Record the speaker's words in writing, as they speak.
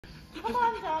Come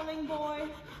on, darling boy.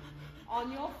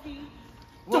 On your feet.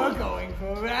 We're going for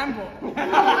a ramble.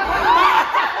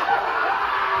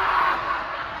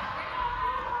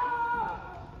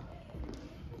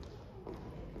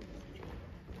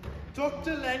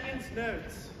 Dr. Lanyon's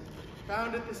notes,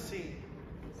 found at the scene.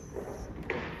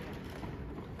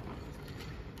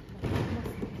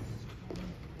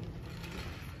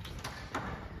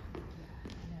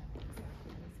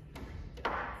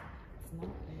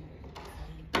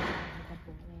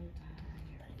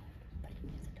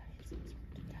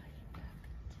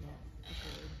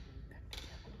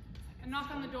 A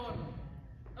knock on the door.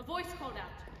 A voice called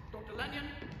out. Dr. Lanyon?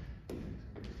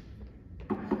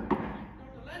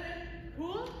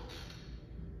 Poole?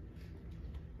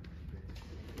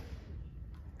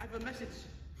 I have a message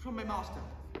from my master.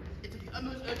 It's of the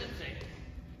utmost urgency.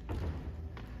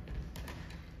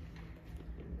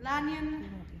 Lanyon,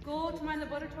 go to my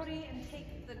laboratory and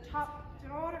take the top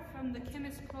drawer from the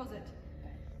chemist's closet.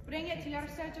 Bring it to your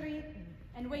surgery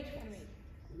and wait for me.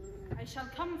 I shall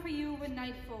come for you when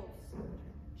night falls.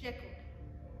 Jekyll.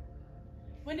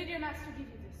 When did your master give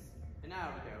you this? An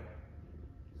hour ago,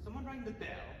 someone rang the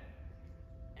bell,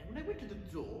 and when I went to the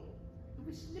door, it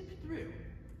was slipped through.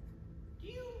 Do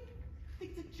you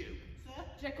think it's a joke, sir?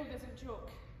 Jekyll doesn't joke.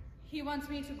 He wants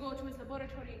me to go to his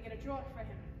laboratory and get a drawer for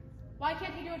him. Why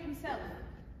can't he do it himself?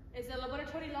 Is the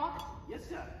laboratory locked? Yes,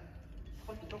 sir.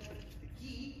 But the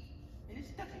key in his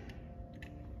study.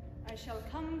 I shall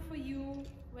come for you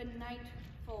when night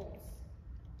falls.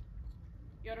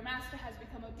 Your master has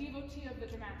become a devotee of the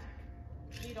dramatic.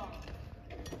 Lead on.